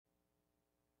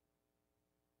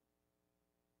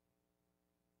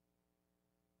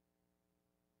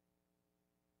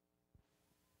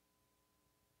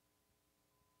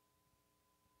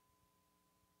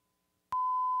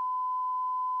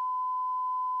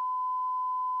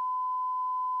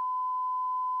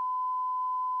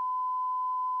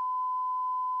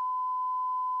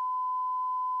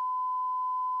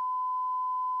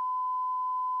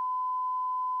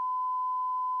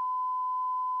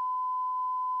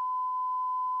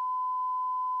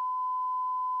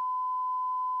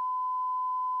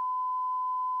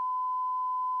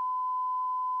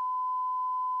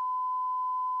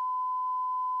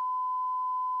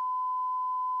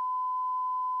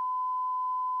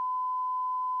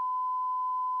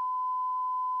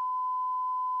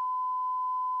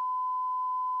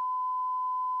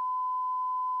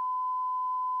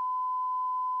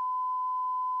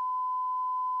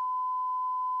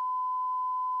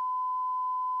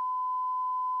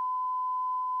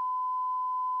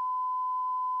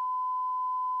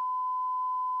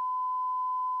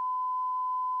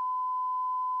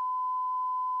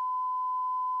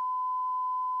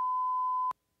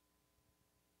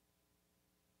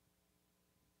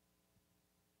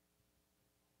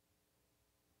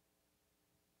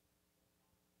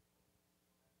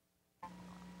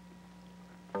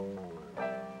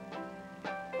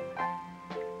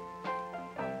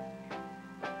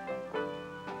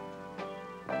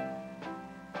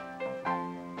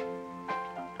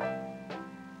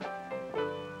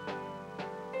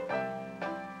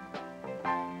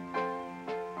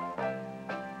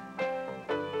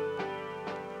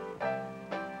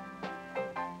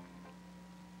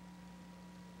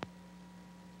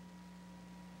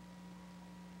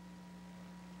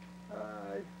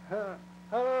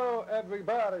Hello,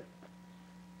 everybody.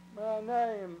 My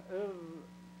name is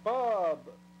Bob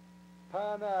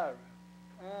Panara,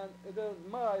 and it is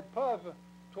my pleasure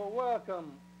to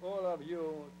welcome all of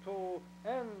you to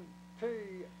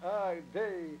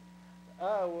NTID,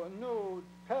 our new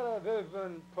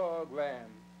television program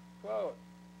for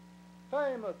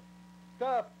famous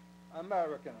deaf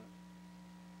Americans.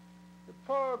 The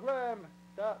program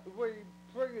that we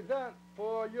present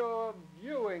for your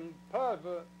viewing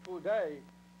pleasure today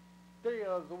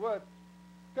deals with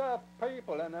deaf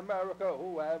people in America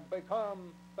who have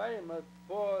become famous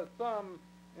for some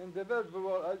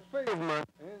individual achievement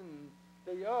in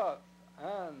the arts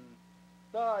and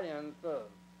sciences.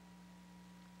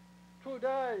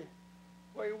 Today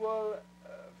we will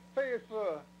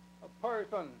feature a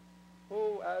person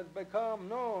who has become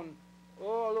known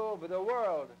all over the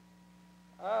world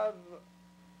as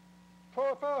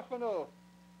professional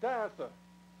dancer.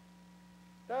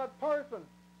 That person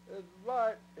is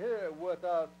right here with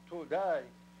us today,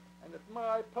 and it's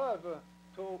my pleasure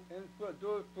to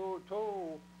introduce you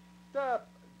to step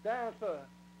dancer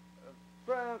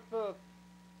Francis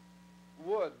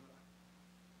Woods.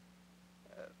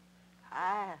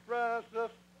 Hi.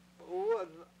 Francis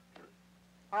Woods.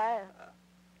 Hi.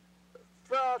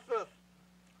 Francis,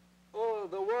 all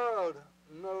the world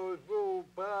knows you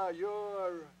by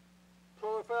your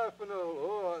professional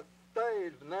or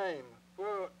stage name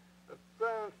for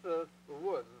Francis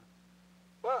Woods.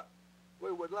 But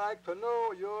we would like to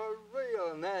know your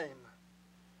real name,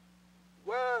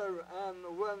 where and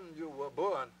when you were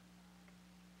born.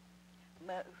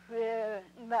 My real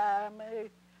name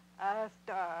is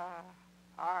Esther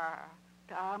R.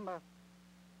 Thomas.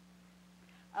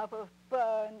 I was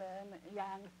born in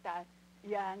Youngstown,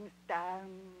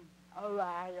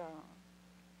 Ohio.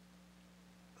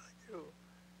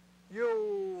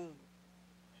 You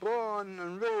born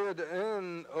and reared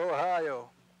in Ohio,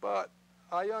 but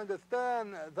I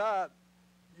understand that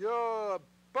your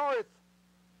birth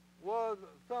was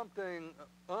something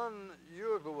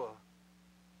unusual.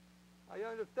 I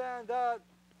understand that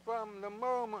from the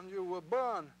moment you were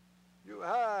born, you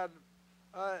had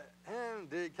a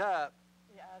handicap.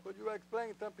 Yes. Could you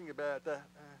explain something about that?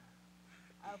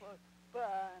 I was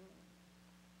born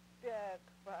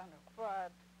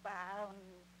 6.4 pounds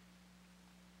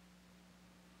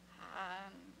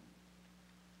and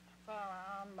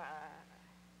from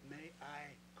May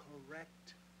I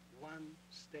correct one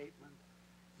statement?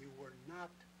 You were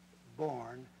not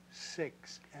born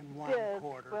 6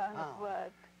 1/4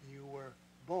 pounds. You were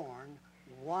born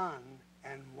 1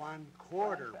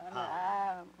 1/4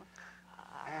 pounds.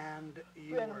 And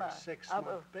you were 6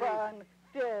 months baby. I was born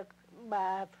 6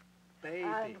 months Baby.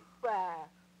 and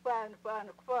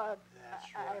 1/4.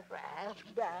 That's right.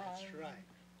 That's right.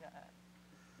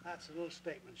 That's a little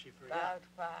statement she forgot.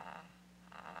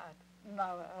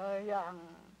 No, young.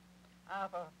 I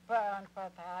was born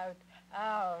without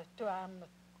our drums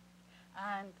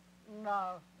and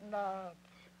no.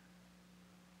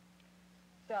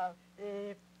 So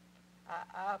if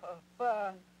I was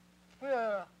born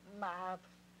through math,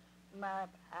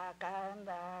 I can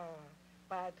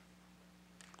but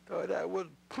So that was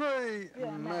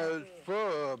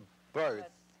pre-mature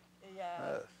birth.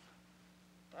 Yes.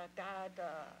 But that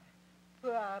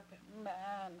poor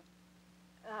man,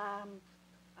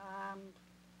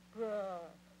 poor,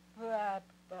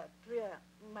 but real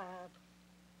math.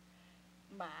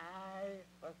 My eyes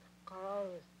was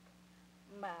closed.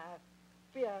 My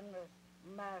fear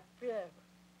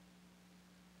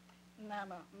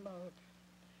never moved.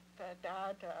 So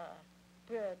that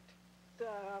put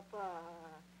sofa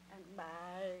and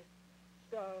my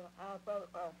so I was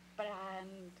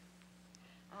blind.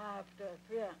 After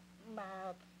 3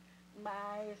 months, my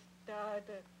eyes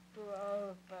started to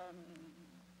open.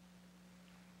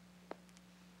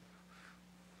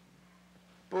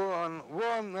 Born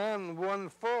 1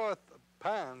 1/4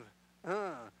 pounds,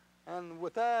 and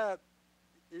with that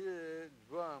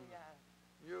drum,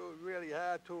 you really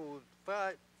had to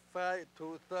fight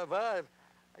to survive.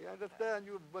 I understand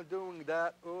you've been doing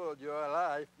that all your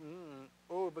life,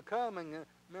 overcoming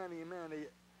many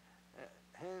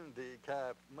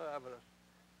handicaps. Marvelous.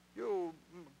 You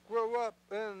grew up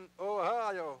in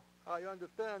Ohio, I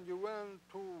understand you went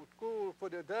to school for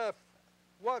the deaf.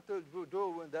 What did you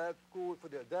do in that school for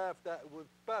the deaf that was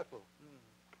special?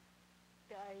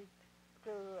 They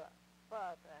grew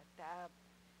for the deaf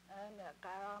and the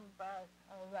campus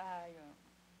around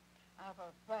of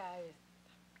a place.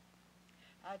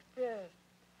 At first,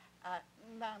 I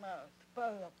never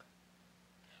spoke.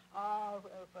 All of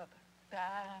the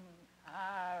time,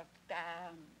 I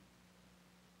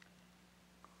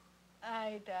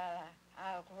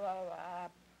grew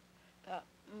up the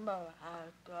more I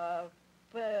go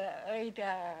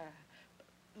further,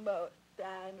 more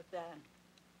dancing.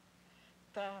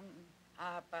 Then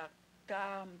I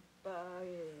became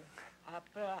like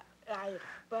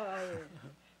boy,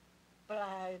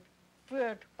 played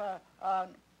football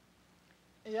on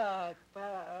yard,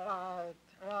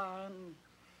 run,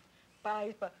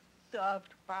 paper,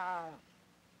 softball,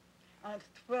 and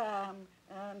swam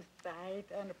and stayed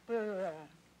in the pool.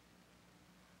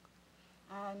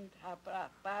 And I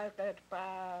played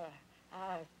basketball,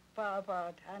 I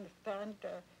forward and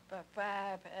center for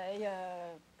 5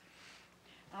 years.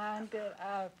 And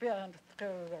I finished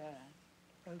school.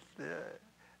 You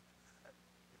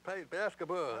played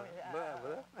basketball.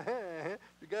 Yeah.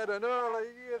 You got an early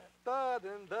start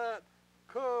in that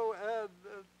co-ed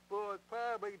sport.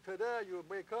 Probably today you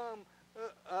become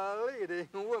a leading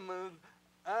women's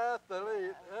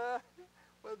athlete.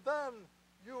 But then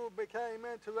you became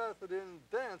interested in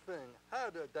dancing. How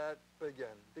did that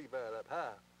begin, develop?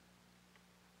 How?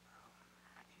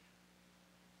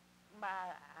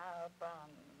 My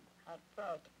husband had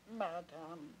first met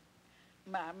him.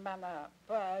 My mother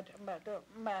first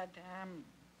met him.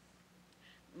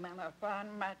 My friend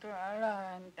met her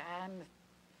learn dance.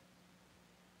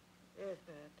 He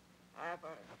said, I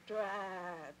will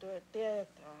try to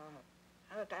teach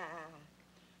her.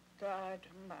 Tried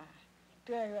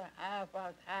I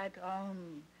was at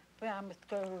home from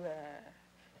school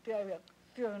till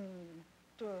June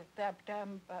to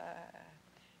September.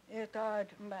 He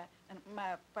taught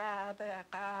my father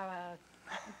cars,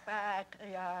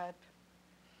 backyard,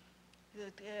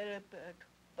 the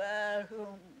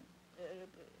bathroom.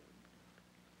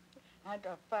 And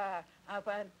I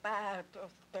went back to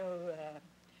school,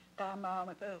 come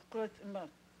home for Christmas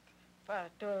for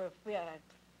 2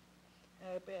 weeks,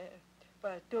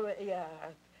 for 2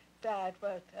 years. That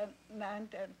was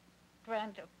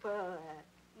 1924.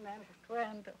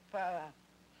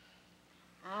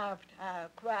 After I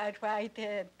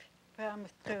graduated from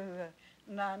school,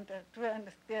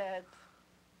 1926,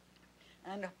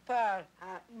 and first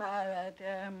I married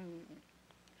him.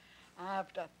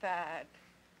 After that,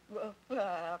 we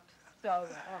worked so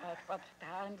hard for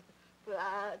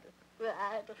blood, for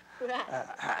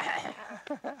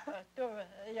 2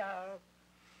 years.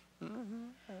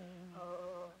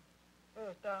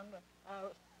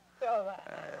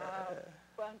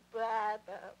 One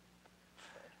brother.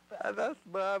 That's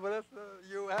marvelous.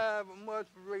 You have much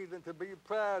reason to be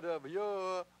proud of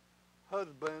your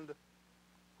husband,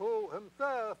 who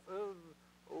himself is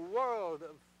a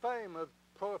world-famous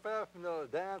professional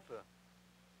dancer.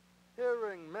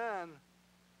 Hearing man,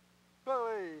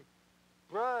 Bray.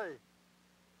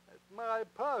 It's my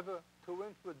pleasure to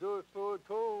introduce you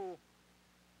to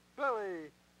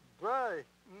Bray.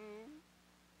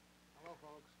 Hello,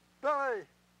 folks. Bray,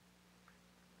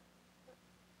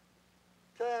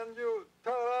 can you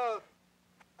tell us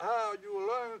how you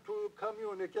learned to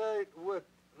communicate with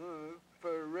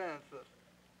Frances?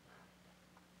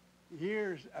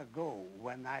 Years ago,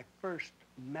 when I first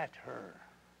met her,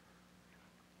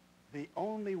 the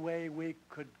only way we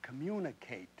could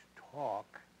communicate,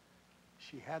 talk,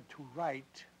 she had to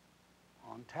write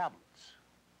on tablets.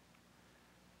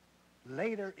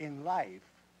 Later in life,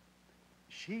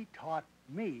 she taught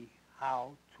me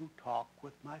how to talk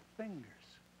with my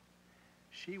fingers.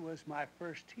 She was my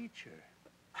first teacher.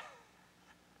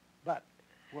 But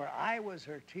where I was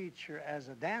her teacher as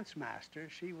a dance master,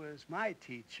 she was my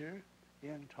teacher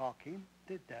in talking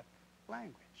the deaf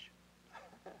language.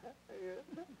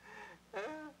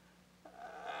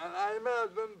 And I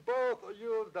imagine both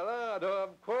used a lot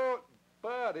of, quote,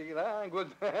 body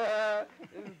language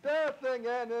in dancing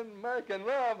and in making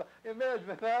love.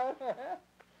 Imagine that.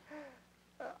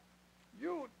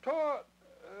 You taught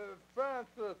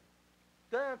Frances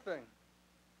dancing.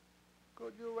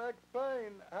 Could you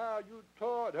explain how you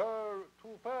taught her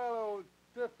to follow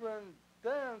different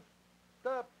dance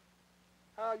steps?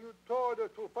 How you taught her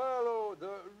to follow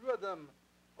the rhythm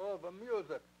of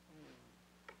music?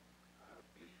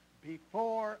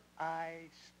 Before I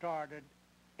started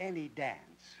any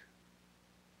dance,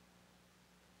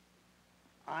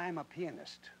 I'm a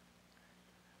pianist.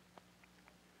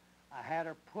 I had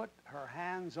her put her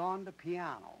hands on the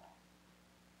piano.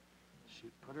 She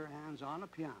put her hands on the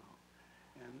piano,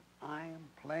 and I am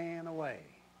playing away.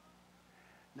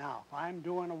 Now, if I'm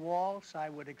doing a waltz, I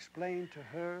would explain to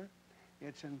her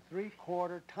it's in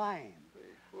 3/4 time.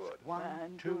 3/4.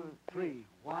 1, 2, 3.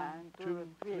 1, 2,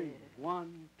 3.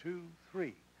 1, 2,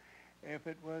 3. If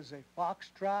it was a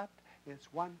foxtrot,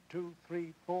 it's 1, 2,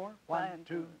 3, 4. 1,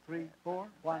 2, 3, 4.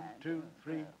 1, 2,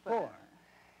 3, 4.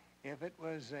 If it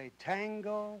was a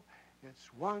tango,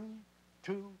 it's 1,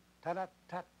 2,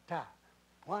 ta-da-ta-ta.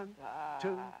 1,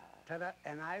 2, ta-da.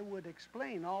 And I would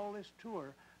explain all this to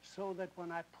her so that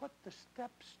when I put the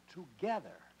steps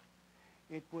together,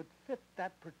 it would fit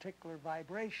that particular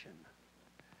vibration.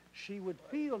 She would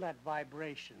feel that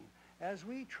vibration. As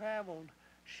we traveled,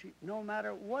 no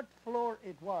matter what floor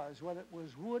it was, whether it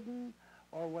was wooden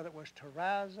or whether it was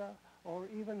terrazzo or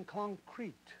even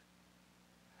concrete.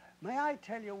 May I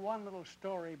tell you one little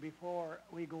story before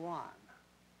we go on?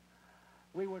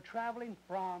 We were traveling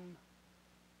from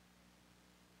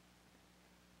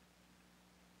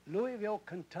Louisville,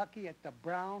 Kentucky at the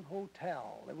Brown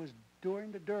Hotel. It was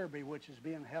during the Derby, which is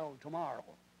being held tomorrow.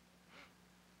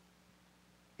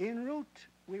 En route,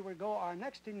 our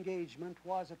next engagement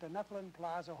was at the Netherland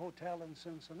Plaza Hotel in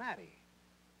Cincinnati,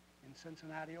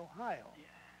 Ohio. Yeah.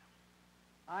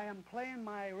 I am playing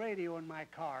my radio in my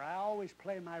car. I always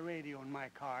play my radio in my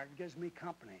car. It gives me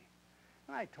company.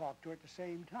 And I talk to her at the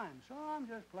same time. So I'm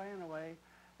just playing away.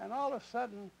 And all of a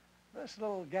sudden, this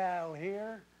little gal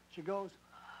here, she goes,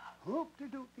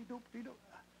 whoop-de-doop-de-doop-de-doop.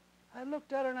 I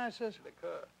looked at her and I says, The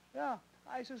car. yeah.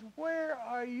 I says, where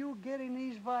are you getting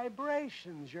these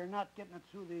vibrations? You're not getting it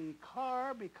through the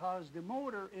car because the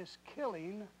motor is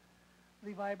killing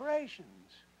the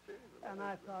vibrations. And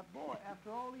I thought, boy,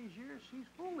 after all these years, she's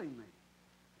fooling me.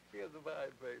 Feel the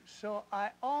vibration. So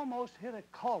I almost hit a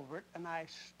culvert, and I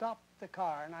stopped the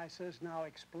car, and I says, now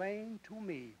explain to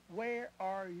me, where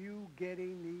are you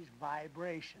getting these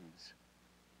vibrations?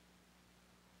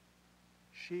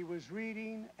 She was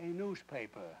reading a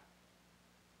newspaper.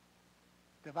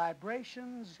 The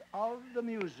vibrations of the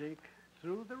music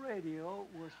through the radio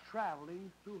was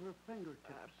traveling through her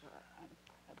fingertips.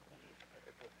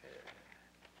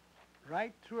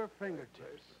 Right through her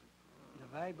fingertips. The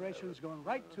vibrations going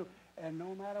right through, and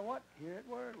no matter what, here it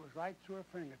was right through her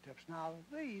fingertips. Now,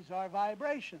 these are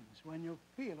vibrations when you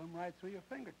feel them right through your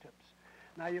fingertips.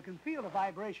 Now, you can feel the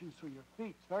vibrations through your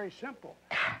feet. It's very simple.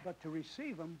 But to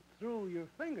receive them through your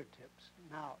fingertips,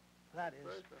 now, that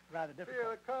is rather difficult.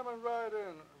 Feel it coming right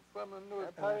in from the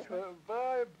newspaper,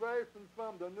 right. Vibrations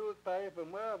from the newspaper,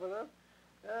 and wherever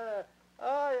that.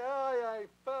 I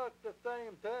felt the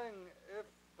same thing if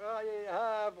I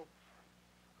have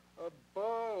a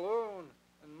balloon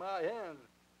in my hand,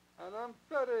 and I'm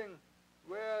sitting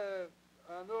where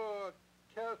an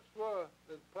orchestra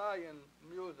is playing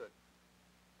music.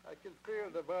 I can feel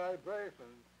the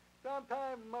vibrations.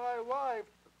 Sometimes my wife's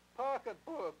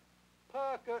pocketbook,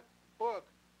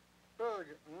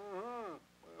 big,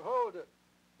 hold it,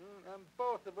 and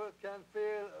both of us can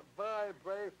feel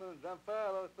vibrations and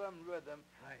follow some rhythm.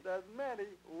 Right. There's many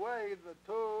ways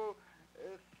to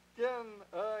skin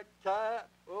a cat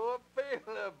or feel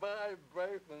the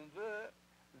vibrations.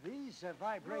 These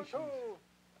vibrations. You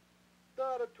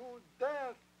started to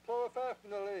dance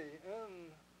professionally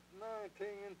in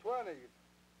 1920s.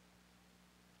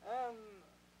 And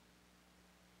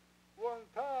one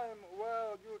time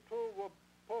while you two were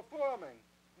performing,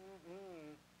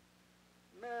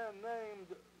 a man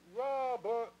named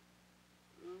Robert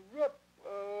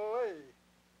Ripley,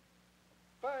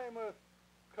 famous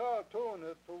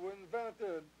cartoonist who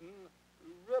invented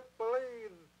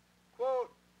Ripley's,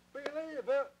 quote, believe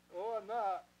it or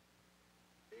not,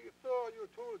 he saw you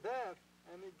two dance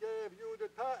and he gave you the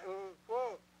title,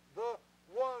 quote, the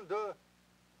Wonder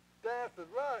Dances,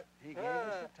 right? He gave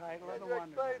us the title of the Wonder Can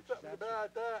you explain Dances. something That's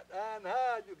about that and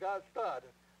how you got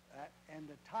started? And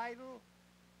the title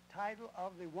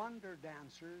of the Wonder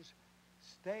Dancers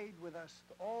stayed with us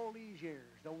all these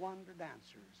years, the Wonder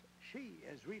Dancers. She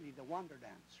is really the Wonder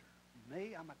Dancer.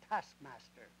 Me, I'm a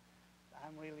taskmaster.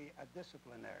 I'm really a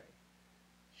disciplinary.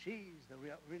 She's the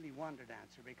really Wonder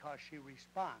Dancer because she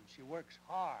responds. She works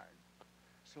hard.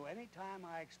 So anytime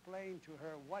I explain to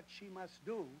her what she must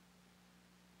do,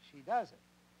 she does it.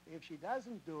 If she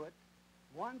doesn't do it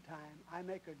one time, I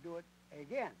make her do it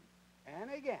again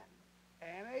and again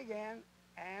and again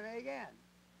and again.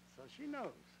 So she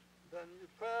knows. Then you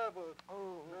travel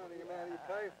many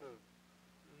places.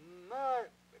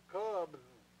 Nightclubs,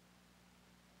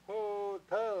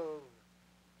 hotels,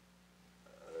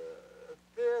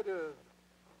 theaters,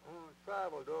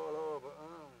 traveled all over.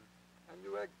 And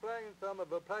you explain of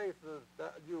the places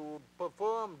that you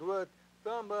performed with,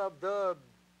 some of the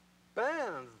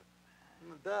bands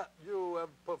that you have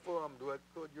performed with.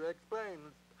 Could you explain?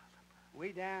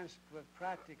 We danced with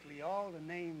practically all the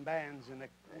name bands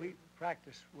we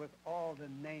practiced with all the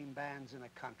name bands in the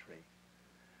country.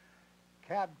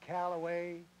 Cab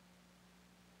Calloway,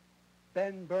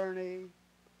 Ben Burney,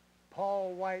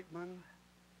 Paul Whiteman,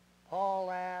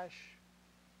 Paul Ash,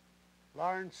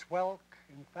 Lawrence Welk.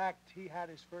 In fact, he had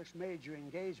his first major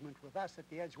engagement with us at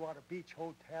the Edgewater Beach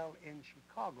Hotel in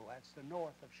Chicago. That's the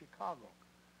north of Chicago.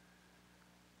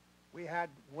 We had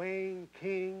Wayne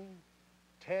King,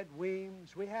 Ted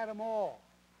Weems. We had them all.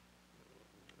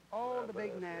 All the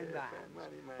big name bands.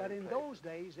 But in those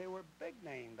days, they were big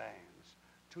name bands.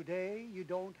 Today, you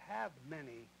don't have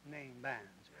many name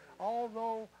bands,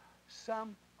 although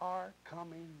some are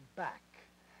coming back.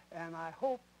 And I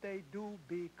hope they do,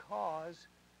 because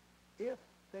if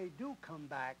they do come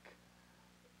back,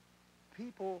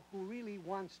 people who really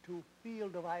wants to feel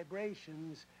the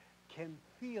vibrations can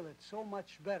feel it so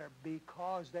much better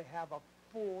because they have a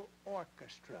full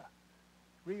orchestra,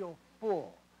 real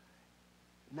full.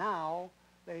 Now,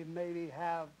 they maybe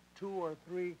have 2 or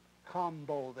 3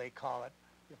 combo, they call it.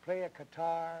 You play a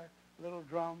guitar, little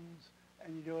drums,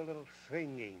 and you do a little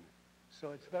singing.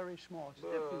 So it's very small. It's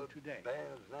different today.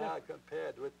 Bands now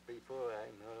compared with before, I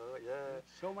know, yeah.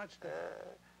 It's so much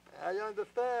different. I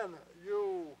understand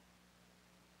you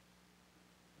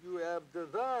have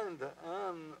designed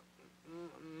and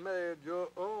made your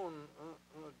own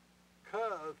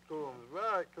costumes,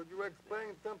 right? Could you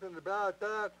explain something about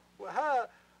that? Well,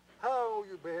 how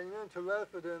you being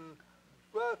interested in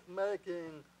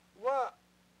dressmaking? What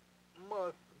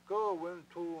must go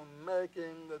into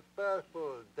making the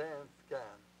special dance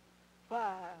gown?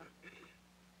 Well,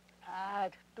 I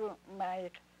had to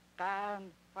make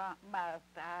gown for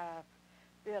myself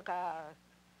because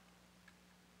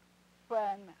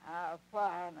when I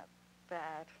found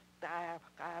that staff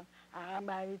gown, I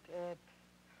made it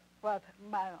with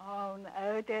my own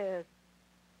ideas.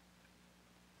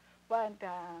 One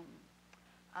time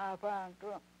I want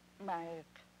to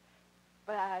make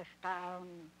brass gown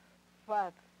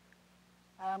with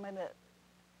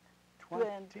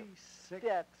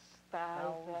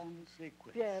 26,000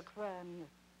 sequins. Sequins.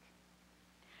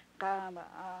 Come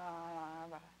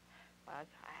but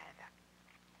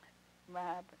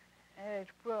it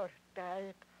would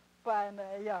take 1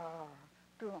 year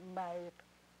to make.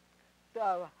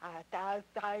 So I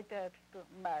decided to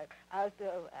make as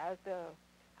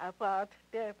I bought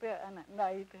different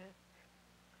natives.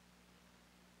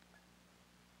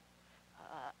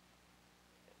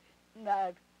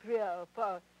 Not 3 or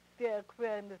 4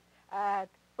 sequins, I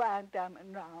find them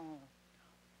now.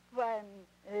 When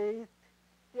each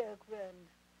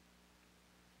sequence,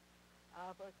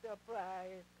 I was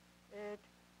surprised. It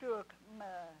took me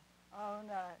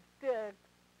on 6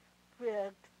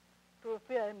 weeks to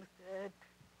finish it.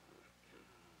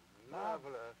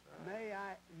 Marvelous. May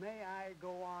I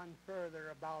go on further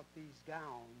about these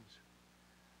gowns?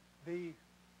 The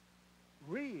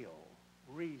real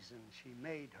reason she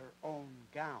made her own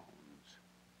gowns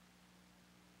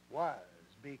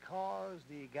was because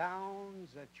the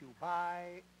gowns that you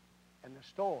buy in the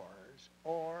stores,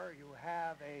 or you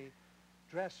have a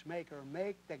dressmaker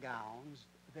make the gowns,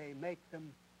 they make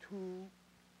them too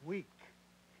weak.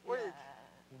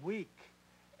 Weak.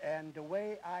 And the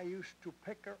way I used to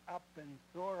pick her up and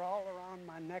throw her all around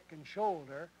my neck and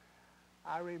shoulder,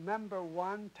 I remember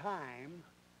one time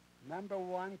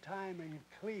in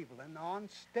Cleveland on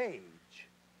stage,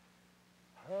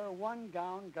 her one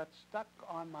gown got stuck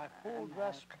on my full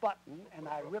dress button and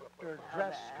I ripped her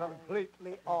dress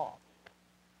completely off.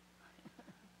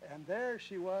 And there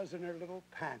she was in her little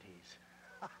panties.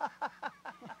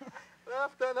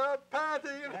 Left in her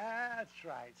panties. That's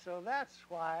right. So that's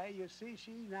why, you see,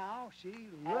 she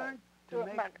learned to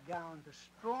make gowns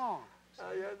strong. See?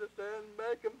 I understand,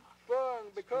 make them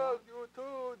strong, because you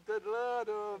two did a lot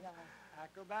of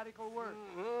acrobatical work.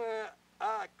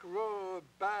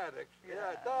 Acrobatics.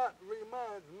 Yeah, that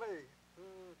reminds me.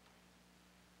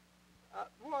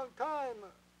 At one time,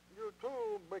 you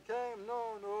two became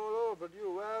known all over the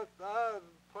U.S. as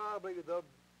probably the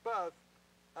best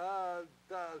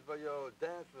dance for your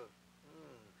dancers.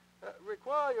 It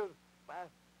requires a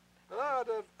lot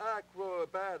of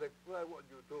acrobatics, like what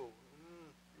you do.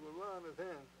 You run his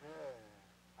hands.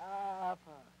 I've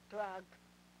tried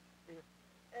it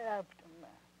helped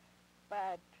me,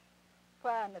 but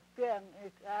one thing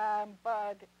is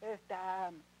but it's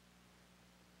time.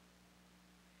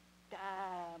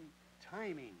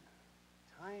 Timing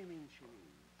she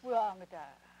needs. Phương đã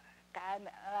can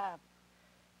up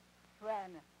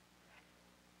friend.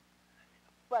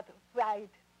 But right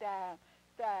down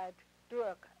that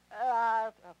took a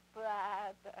lot of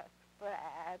pride,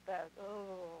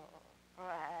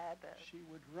 She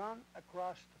would run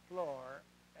across the floor,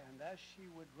 and as she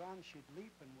would run, she'd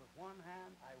leap, and with one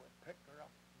hand, I would pick her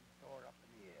up and throw her up in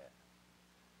the air.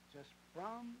 Just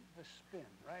from the spin,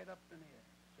 right up in the air.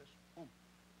 Just boom,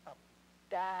 up.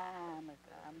 Damn.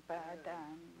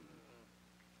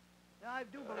 I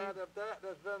do believe. And if that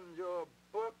is in your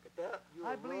book, that you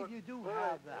I believe you do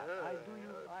have that. I do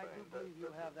find believe you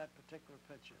that have that particular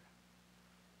picture.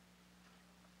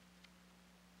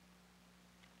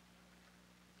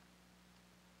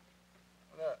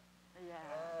 Look. Yeah.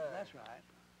 That's right.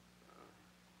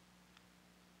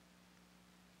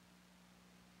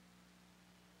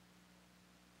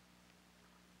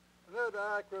 Good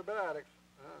acrobatics.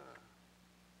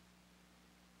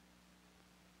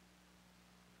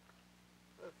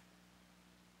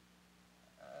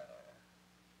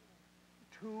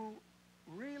 To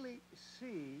really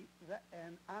see that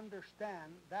and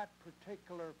understand that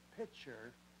particular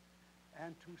picture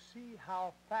and to see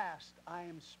how fast I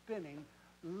am spinning,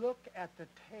 look at the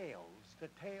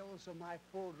tails of my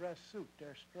full dress suit.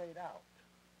 They're straight out.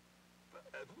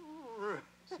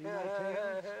 See my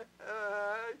tails?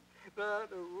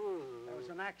 That was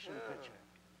an action picture.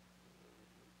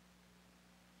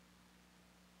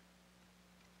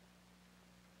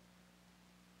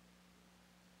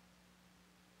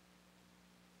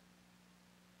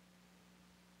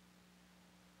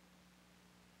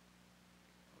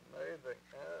 Amazing.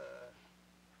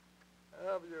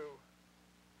 Have you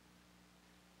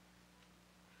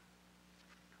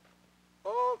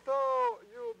also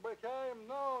you became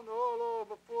known all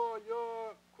over for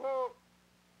your quote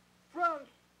French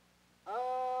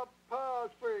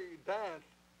parsley dance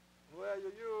where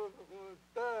you use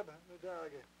stab the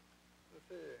dog. Let's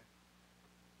see.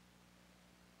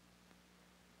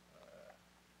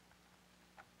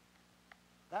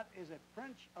 That is a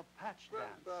French patch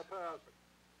dance. Parsley.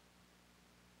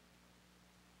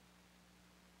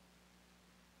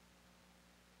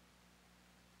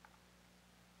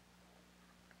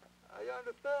 I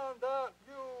understand that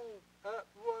you, at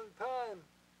one time,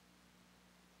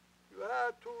 you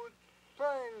had to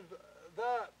change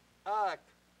that act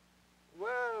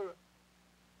where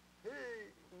he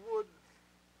would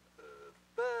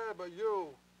stab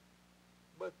you,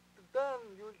 but then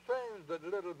you changed it a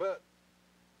little bit.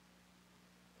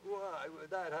 Why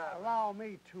would that happen? Allow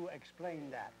me to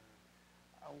explain that.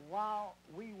 While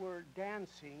we were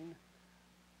dancing,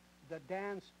 the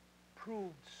dance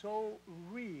proved so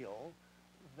real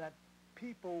that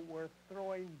people were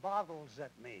throwing bottles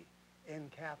at me in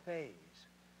cafes.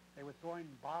 They were throwing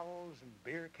bottles and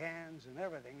beer cans and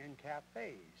everything in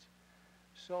cafes.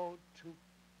 So to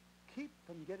keep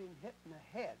from getting hit in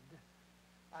the head,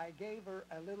 I gave her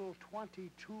a little .22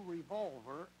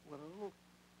 revolver with a little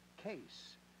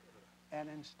case. And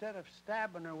instead of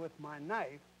stabbing her with my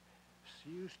knife, she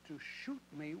used to shoot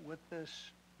me with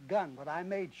this gun, but I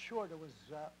made sure there was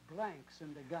blanks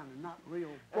in the gun and not real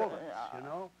bullets, you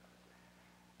know.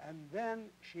 And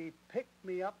then she picked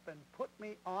me up and put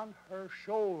me on her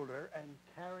shoulder and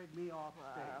carried me off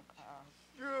stage.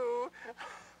 You.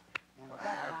 And at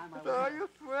that time I So weighed, you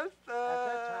switched. at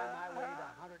that time I weighed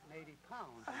 180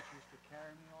 pounds, and she used to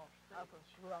carry me off I stage. was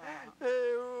wrong.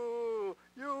 Hey,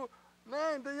 you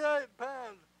 98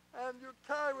 pounds, and you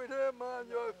carried him on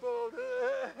your shoulder.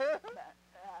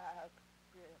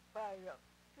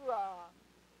 Wrong.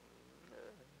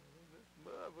 That's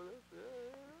marvelous.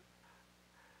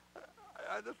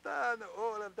 I understand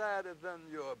all of that is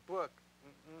in your book.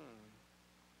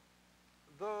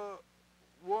 The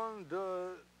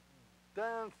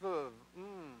dancers,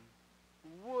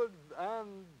 Woods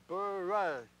and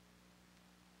Bray.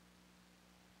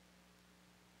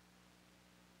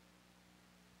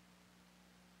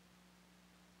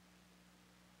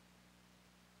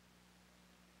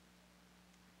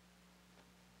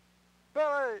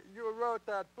 Billy, you wrote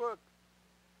that book.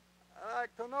 I'd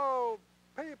like to know,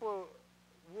 people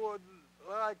would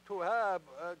like to have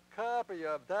a copy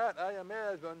of that, I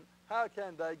imagine. How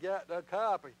can they get a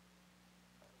copy?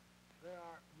 There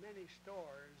are many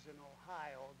stores in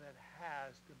Ohio that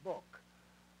has the book,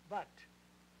 but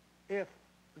if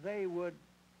they would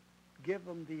give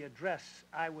them the address,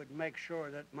 I would make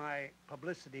sure that my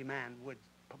publicity man would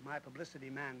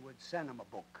send them a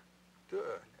book.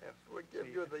 Good. If we give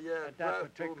See, you the at that address to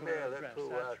particular mail it address, to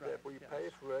that's us, right, if we yes. pay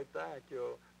for it, thank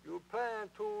you. You plan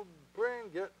to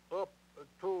bring it up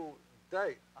to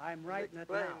date. I'm writing it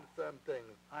Explain now. some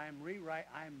things. I'm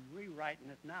rewriting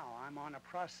it now. I'm on a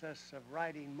process of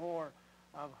writing more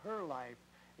of her life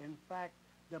In fact,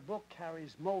 the book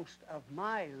carries most of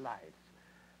my life.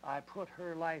 I put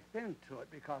her life into it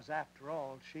because, after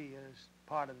all, she is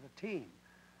part of the team.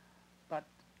 But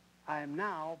I'm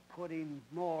now putting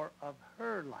more of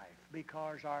her life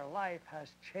because our life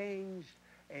has changed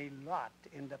a lot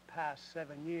in the past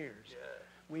 7 years. Yes.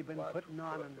 We've been What putting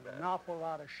on to an awful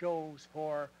lot of shows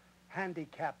for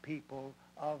handicapped people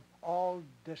of all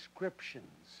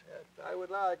descriptions. Yes, I would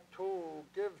like to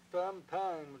give some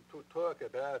time to talk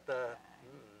about that.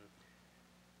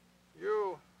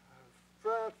 You,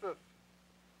 Francis,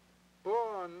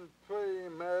 born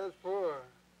premature,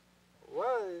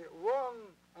 weigh 1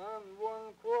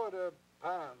 1/4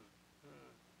 pound.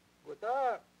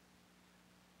 Without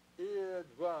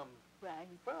eardrum, Right.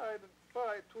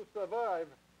 fight to survive,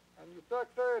 and you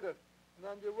succeeded. And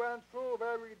then you went through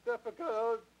very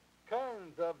difficult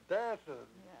kinds of dances.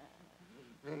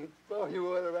 Yeah. And so you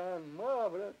were around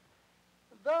marvelous.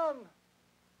 Then,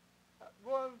 at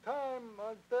one time, I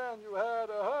understand you had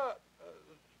a heart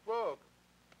stroke.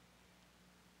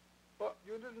 But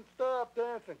you didn't stop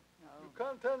dancing. No. You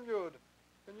continued.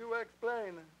 Can you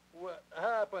explain what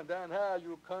happened and how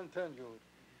you continued?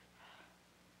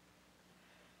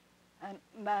 And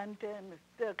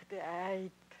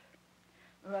 1968,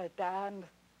 we danced.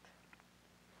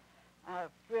 I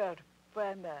felt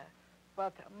funny,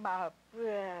 but my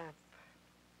breath,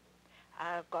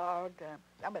 I got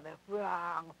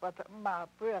wrong, but my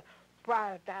breath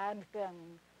while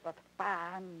dancing was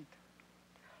banned.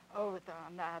 Over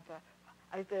another,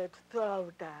 I said, slow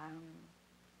down.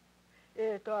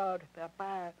 He told the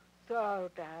band, slow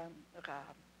down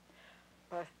again.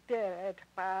 But still it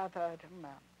bothered me.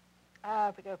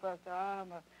 After the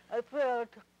song, I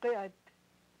felt good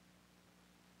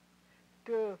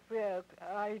to feel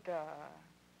later.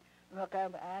 Look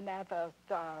at another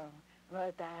song,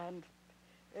 we danced.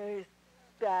 Each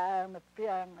time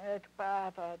it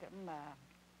bothered me.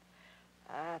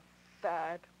 I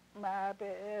thought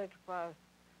maybe it was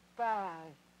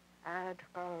fast and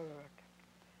good.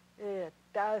 It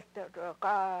does the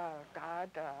car,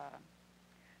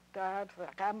 that's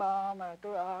come on to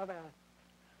others.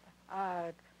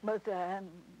 But then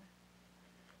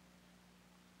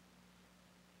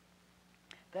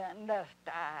the next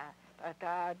time,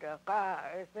 the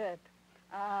car is it,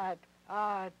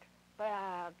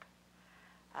 back.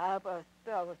 I was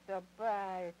so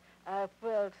surprised. I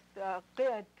felt so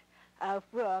good. I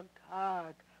worked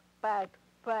hard, but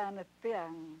one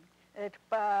thing, it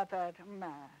bothered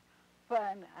me.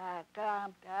 When I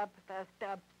climbed up the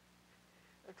steps,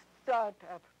 it sort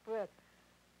of with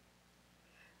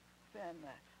then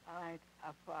I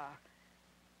thought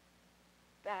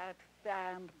that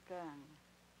same thing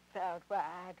felt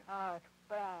right hard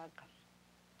back.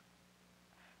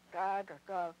 God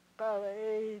go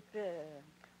easy,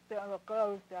 so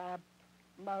close up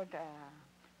motor,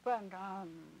 went on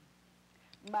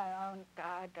my own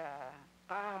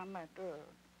calm to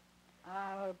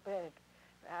a bit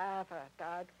after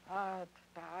that hard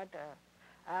started.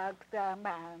 I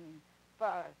examined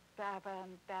for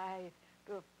 7 days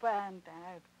to find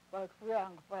out what's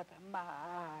wrong with my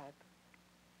heart.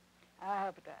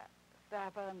 After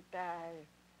 7 days,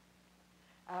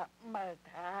 my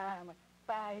time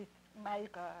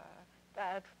pacemaker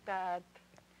that started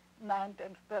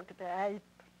 1958.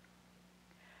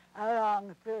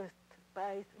 Along this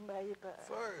pacemaker.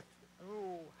 First,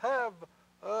 you have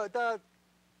that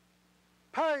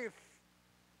pacemaker,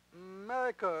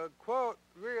 quote,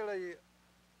 really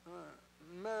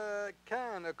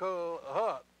mechanical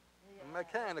heart.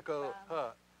 Mechanical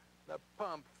heart. The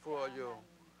pump for you.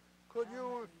 Could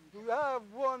you have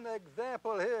one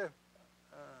example here?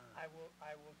 I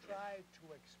will try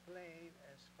to explain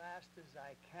as fast as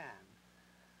I can.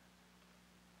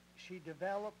 She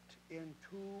developed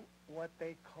into what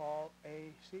they call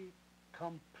a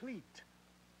complete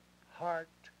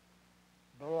heart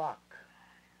block.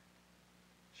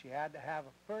 She had to have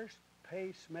a first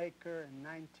pacemaker in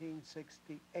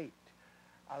 1968.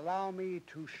 Allow me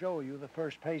to show you the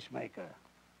first pacemaker.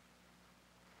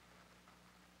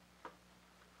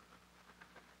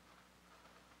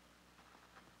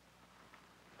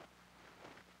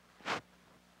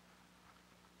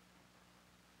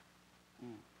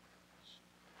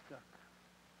 Stuck.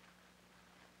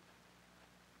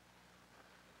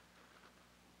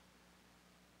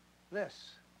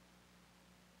 This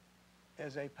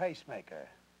is a pacemaker.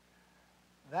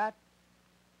 That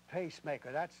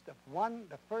pacemaker, that's the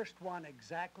first one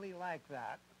exactly like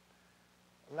that,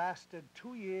 lasted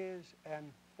 2 years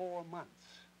and 4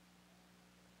 months.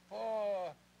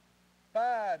 4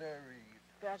 batteries.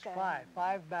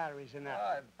 Five batteries in that.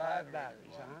 Five Five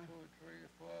batteries. batteries. 1, 2, 3,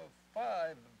 4,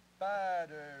 5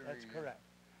 batteries. That's correct.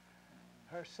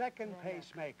 Her second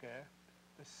pacemaker,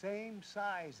 the same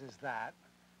size as that,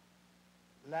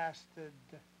 lasted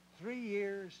 3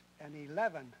 years and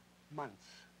 11 months.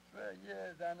 3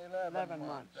 years and 11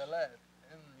 months. The left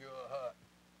in your heart.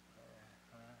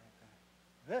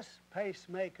 This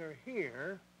pacemaker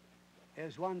here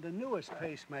is one of the newest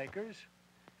pacemakers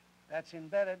that's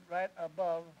embedded right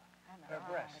above her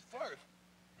breast. First,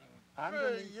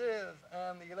 Underneath- 3 years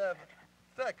and 11.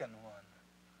 Second one.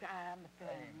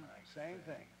 Same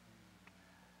thing.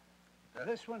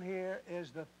 This one here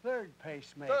is the third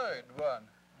pacemaker. Third one.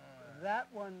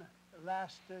 That one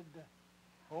lasted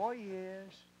 4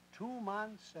 years, 2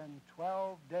 months, and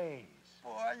 12 days.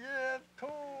 4 years,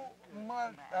 2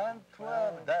 months, and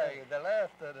 12 days. The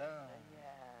last of them.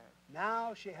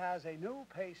 Now she has a new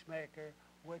pacemaker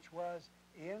which was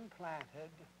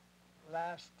implanted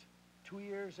last 2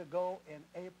 years ago in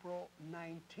April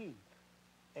 19th.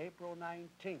 April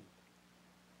 19th.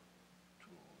 2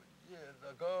 years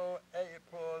ago,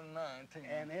 April 19th.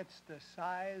 And it's the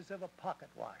size of a pocket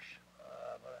wash.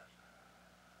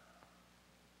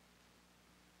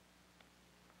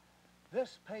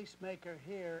 This pacemaker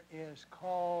here is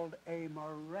called a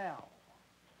Morel.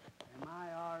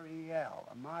 M-I-R-E-L,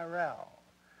 a Morel.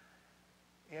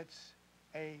 It's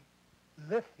a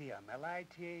lithium,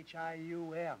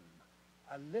 L-I-T-H-I-U-M,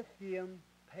 a lithium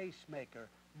pacemaker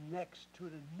next to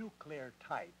the nuclear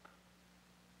type.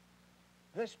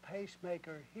 This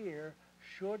pacemaker here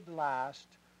should last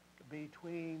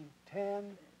between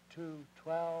 10 to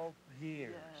 12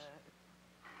 years.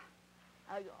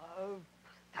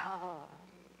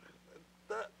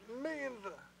 That means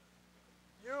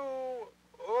you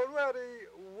already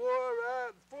were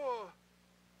at 4.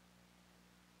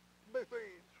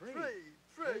 Between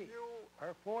three.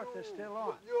 Her fourth is still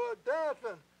on. You're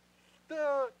dancing.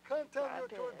 Still continue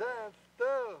to dance.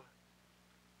 Still.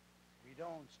 We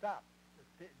don't stop.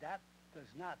 That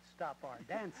does not stop our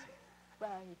dancing.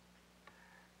 Right.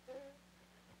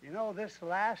 You know, this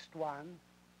last one,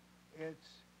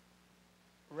 it's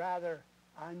rather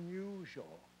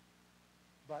unusual,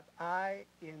 but I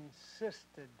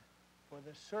insisted for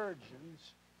the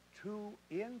surgeons to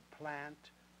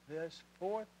implant this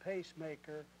fourth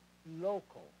pacemaker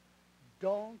local.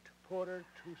 Don't put her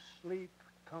to sleep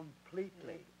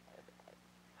completely.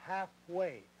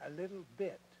 Halfway, a little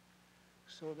bit.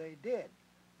 So they did.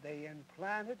 They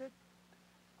implanted it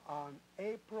on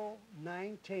April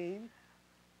 19th.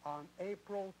 On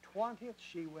April 20th,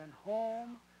 she went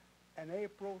home, and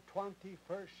April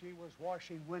 21st, she was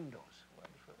washing windows.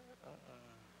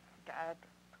 Dad,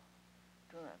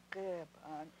 to grip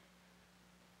on.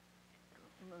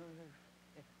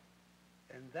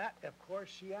 And that, of course,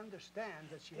 she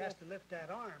understands that she has to lift that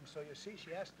arm. So you see,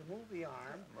 she has to move the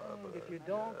arm. If you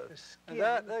don't, the skin... And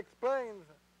that explains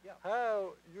Yeah.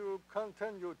 how you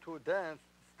continue to dance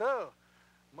still.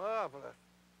 Marvelous.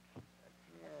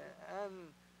 Yeah,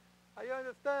 and I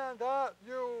understand that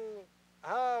you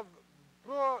have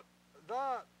brought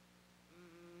that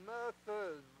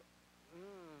message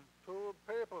to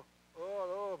people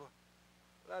all over.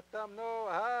 Let them know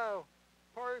how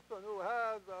person who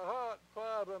has a heart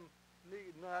problem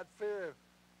need not fear.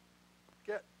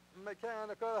 Get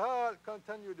mechanical heart,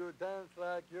 continue to dance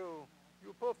like you.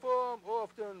 You perform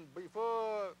often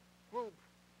before groups,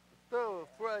 still,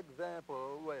 for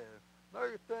example, where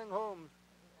nursing homes,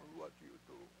 what you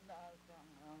do.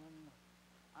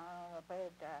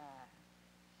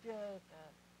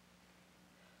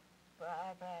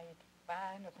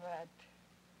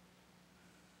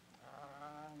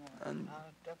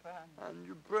 And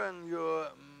you bring your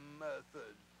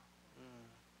message.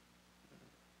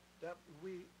 That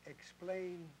we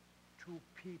explain to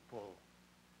people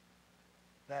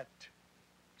that,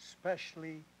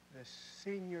 especially the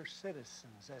senior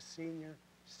citizens, as senior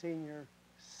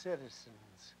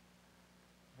citizens,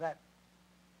 that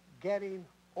getting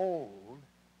old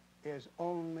is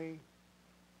only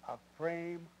a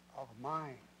frame of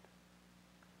mind,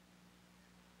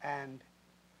 and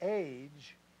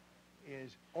age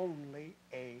is only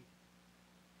a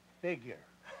figure.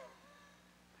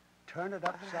 Turn it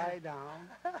upside down,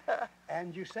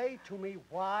 and you say to me,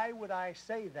 why would I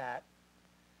say that?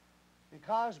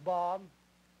 Because, Bob,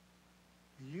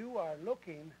 you are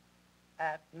looking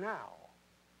at now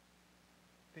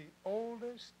the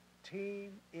oldest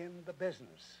team in the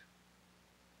business.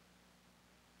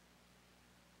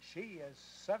 She is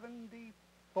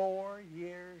 74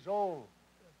 years old.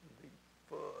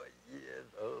 74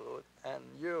 years old, and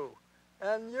you,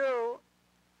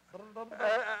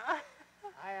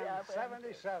 I am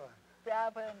 77.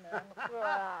 Seven and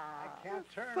I can't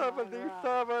turn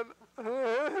 77.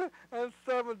 and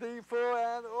 74,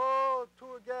 and all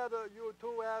together you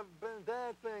two have been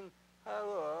dancing how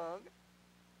long?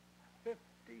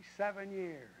 57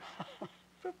 years.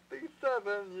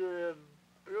 57 years.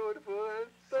 Beautiful. And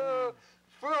so,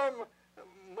 from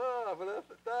marvelous,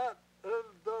 that is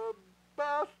the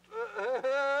best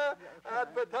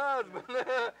advertisement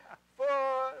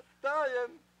for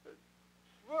staying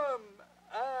from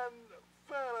and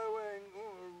following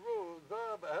rules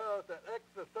of health and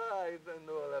exercise and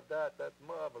all of that. That's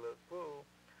marvelous. So,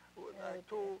 would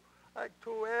like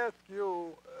to ask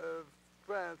you,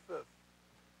 Francis,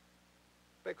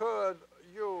 because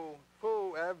you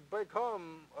who have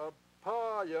become a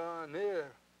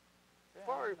pioneer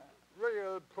for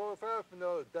real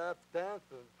professional deaf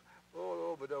dancers all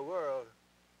over the world,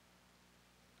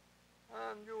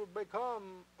 and you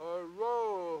become a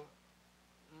role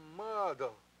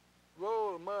model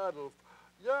for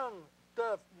young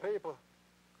deaf people.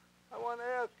 I want to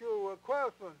ask you a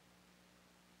question.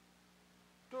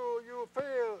 Do you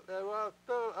feel there are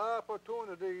still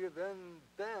opportunities in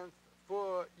dance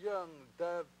for young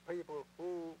deaf people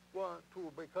who want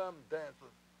to become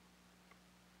dancers?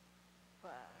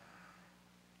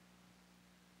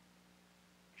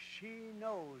 She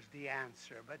knows the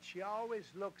answer, but she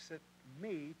always looks at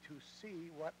me to see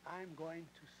what I'm going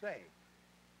to say.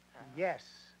 Yes,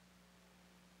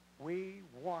 we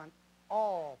want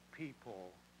all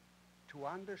people to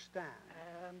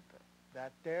understand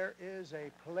that there is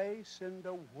a place in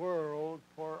the world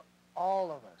for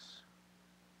all of us,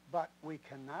 but we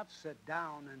cannot sit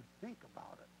down and think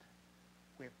about it.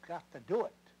 We've got to do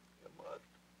it. You must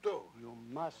do. You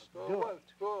must do What's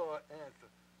it. your answer?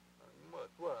 You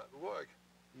must what? Work.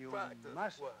 You Practice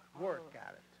must what? work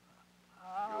at it.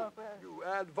 You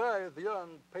advise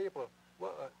young people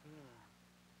what?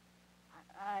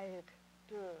 I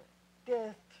do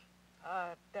this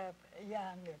the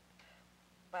young,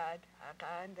 but I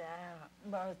can't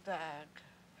most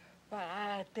but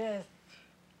I this.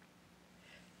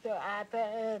 So I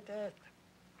did this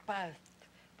past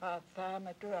for some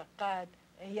to a god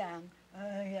young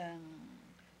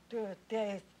to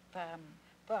this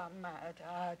from my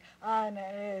child and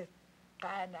it's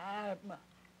kind of.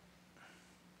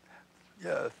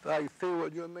 Yes, I see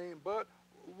what you mean, but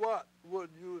what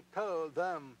would you tell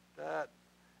them that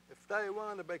if they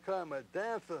want to become a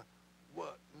dancer,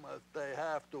 what must they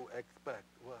have to expect?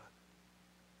 What?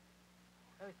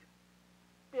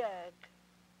 Big.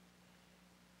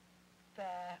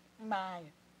 My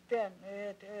then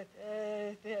it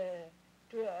is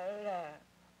to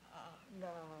no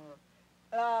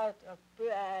lot of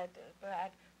bread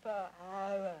for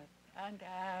hours and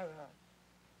hours.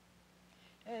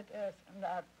 It is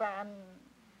not fun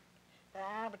to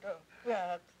have to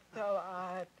work so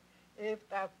hard if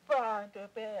they're fun to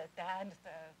be a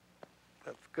dancer.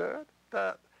 That's good.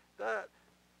 That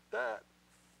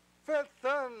fits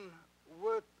in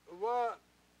with what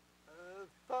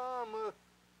Thomas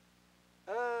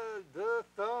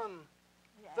Edison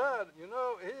said. You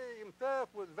know, he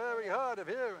himself was very hard of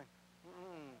hearing.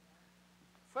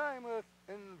 Famous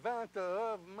inventor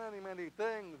of many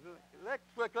things.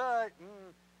 Electric light.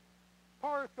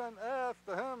 Person asked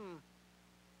him,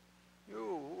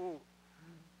 you're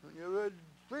a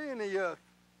genius.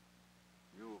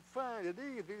 You find it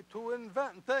easy to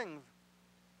invent things.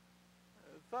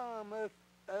 Thomas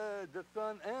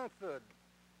Edison answered,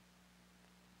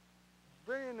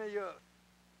 genius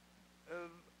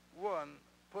is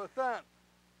 1%.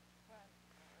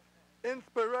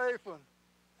 Inspiration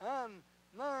and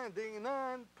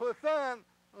 99%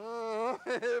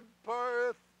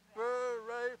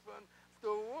 perspiration to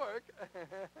work.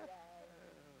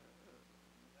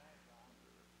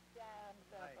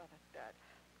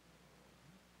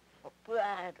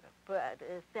 But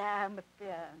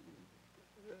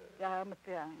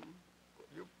something.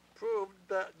 You proved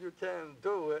that you can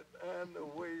do it, and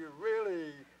we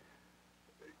really,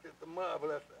 it's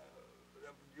marvelous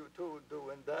of you two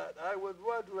doing that. I was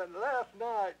wondering, last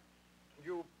night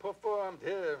you performed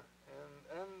here in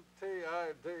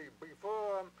NTID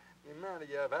before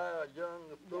many of our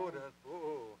young students.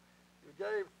 You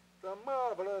gave some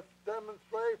marvelous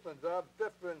demonstrations of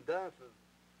different dances.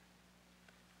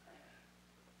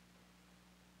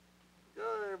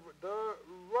 Gave the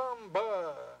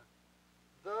rumba,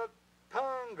 the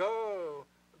tango,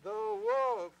 the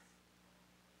waltz,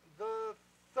 the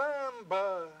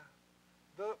samba,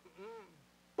 the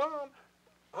bump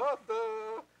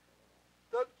hustle,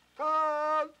 the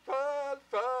salsa,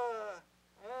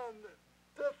 and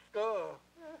disco.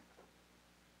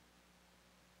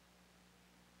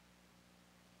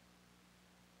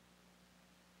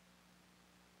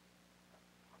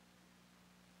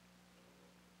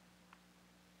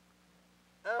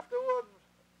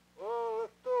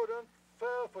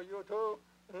 you two.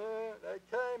 They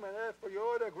came and asked for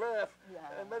your autograph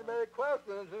and many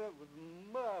questions, and it was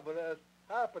marvelous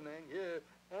happening here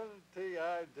in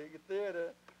TID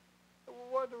Theater. I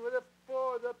wonder if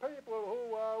for the people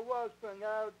who are watching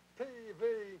our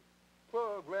TV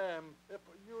program, if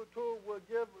you two would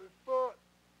give a short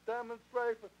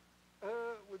demonstration,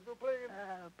 would you please?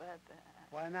 But,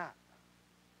 Why not?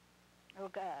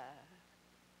 okay.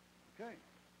 Okay.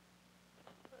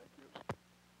 Thank you.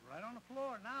 Right on the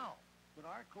floor now, with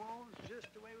our clothes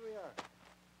just the way we are.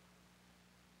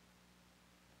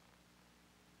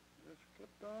 Just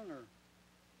clipped on or?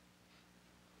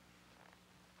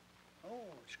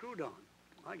 Oh, screwed on.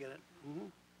 I get it. Mm-hmm.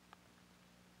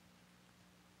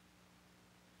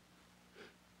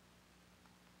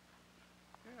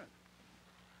 Good.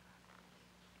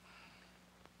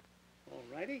 All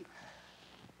righty.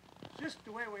 Just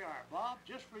the way we are, Bob,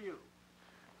 just for you.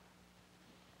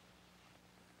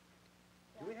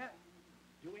 Do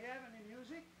we have any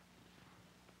music?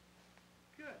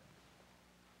 Good.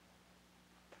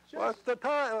 What's the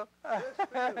title? Just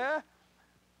for you. I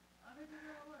think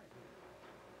you're all right.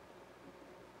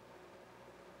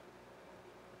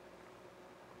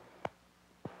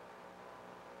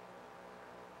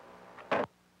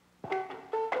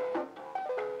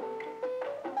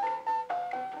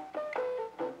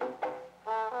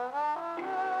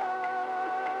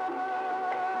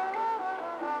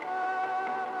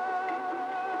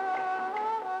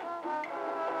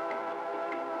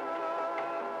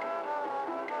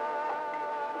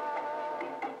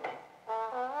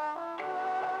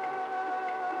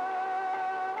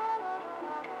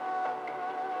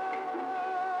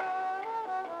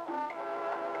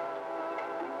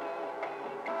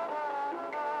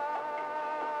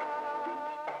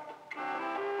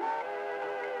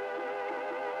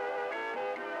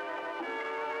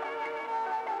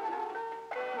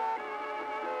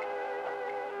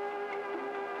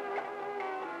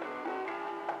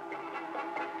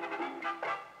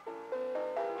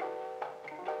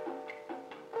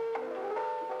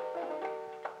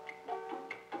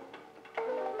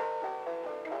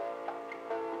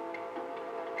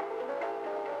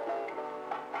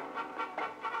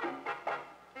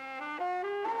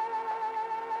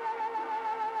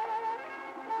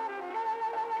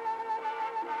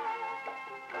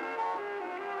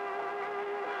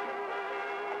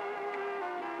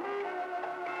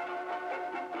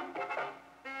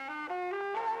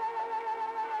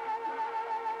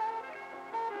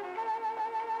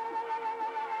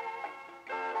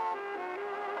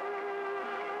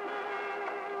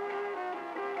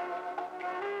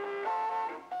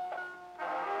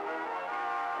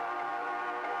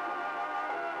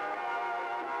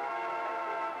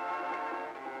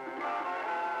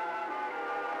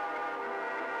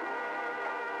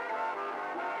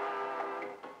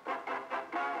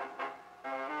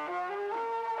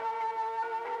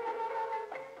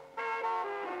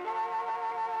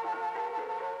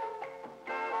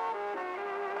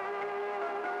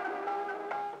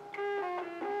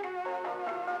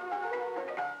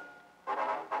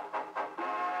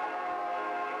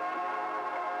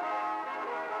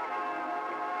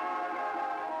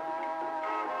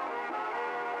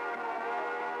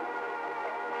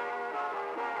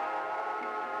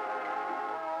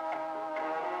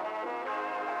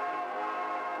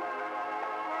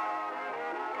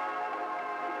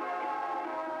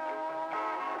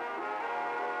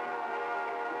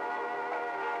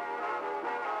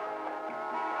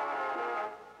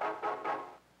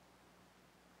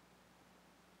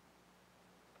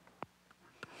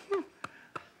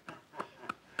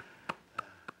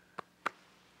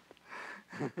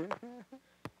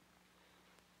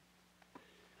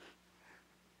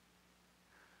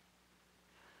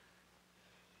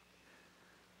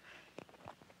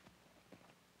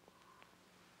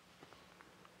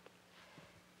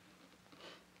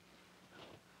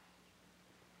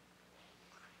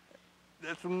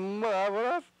 It's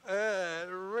marvelous,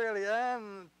 really,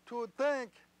 and to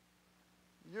think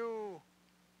you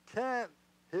can't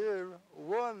hear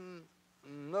one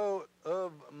note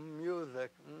of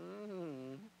music.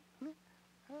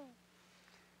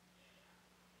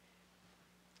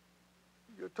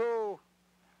 You two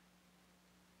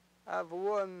have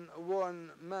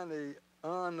won many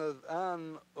honors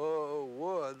and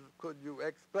awards. Could you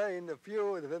explain a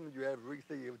few of them you have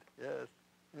received? Yes.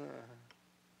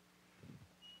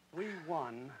 We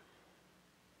won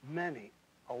many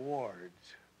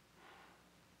awards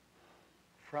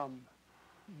from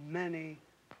many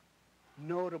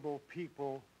notable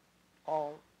people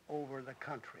all over the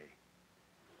country.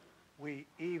 We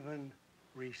even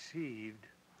received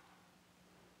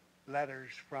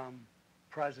letters from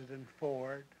President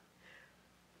Ford,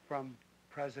 from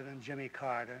President Jimmy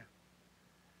Carter,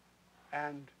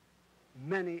 and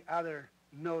many other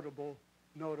notable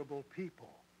people.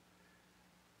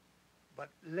 But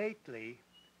lately,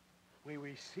 we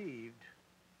received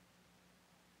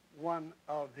one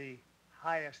of the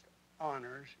highest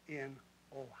honors in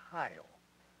Ohio.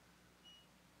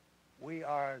 We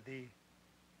are the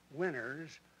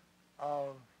winners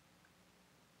of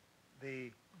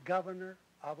the Governor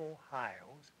of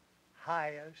Ohio's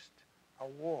highest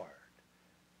award.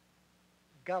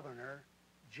 Governor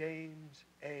James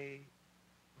A.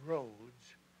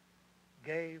 Rhodes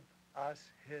gave us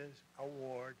his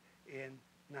award in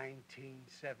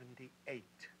 1978.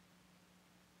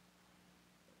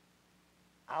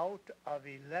 Out of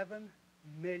 11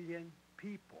 million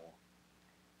people,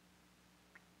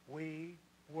 we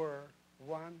were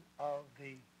one of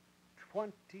the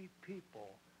 20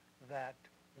 people that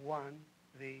won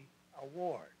the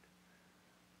award.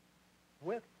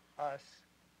 With us,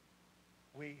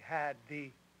 we had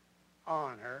the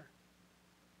honor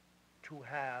to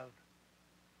have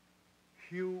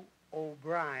Hugh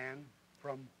O'Brien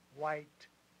from White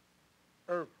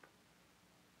Earp.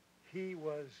 He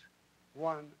was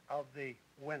one of the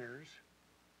winners.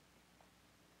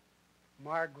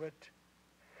 Margaret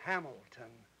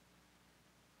Hamilton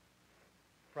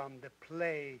from the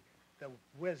play The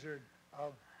Wizard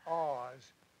of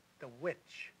Oz, The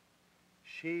Witch.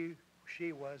 She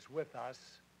was with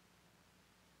us.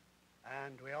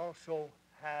 And we also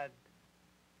had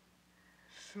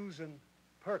Susan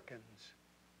Perkins,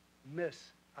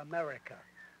 Miss America.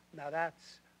 Now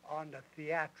that's on the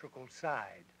theatrical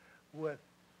side, with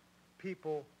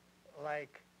people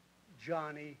like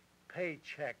Johnny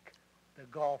Paycheck, the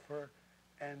golfer,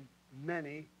 and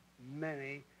many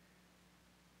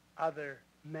other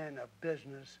men of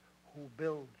business who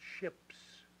build ships,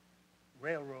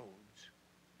 railroads,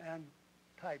 and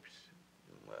types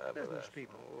business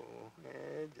people.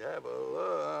 Jab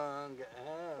along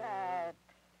and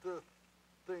the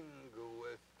thing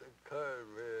with the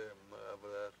career,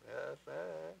 marvelous. Yes,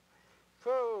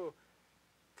 so,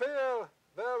 feel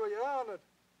very honored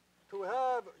to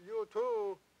have you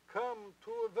two come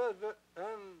to visit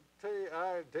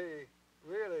NTID.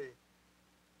 Really,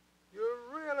 you're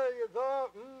really the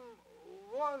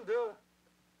wonder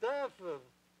dancers.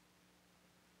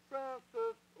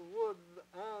 Francis Woods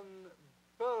and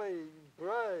Billy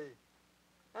Bray.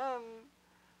 And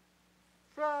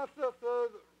Francis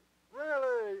is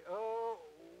really a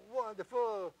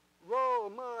wonderful role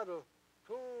model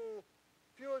to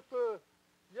future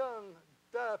young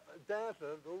deaf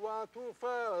dancers who want to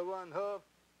follow in her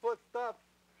footsteps.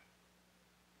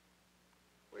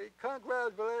 We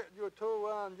congratulate you two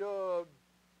on your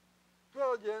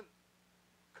brilliant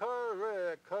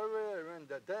career in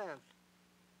the dance.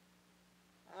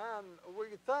 And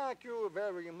we thank you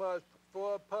very much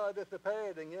for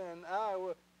participating in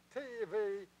our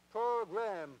TV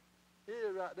program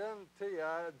here at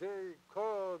NTID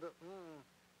called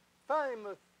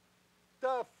Famous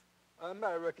Deaf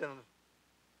Americans.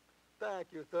 Thank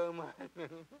you so much.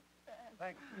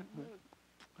 Thank you.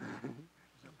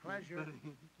 It's a pleasure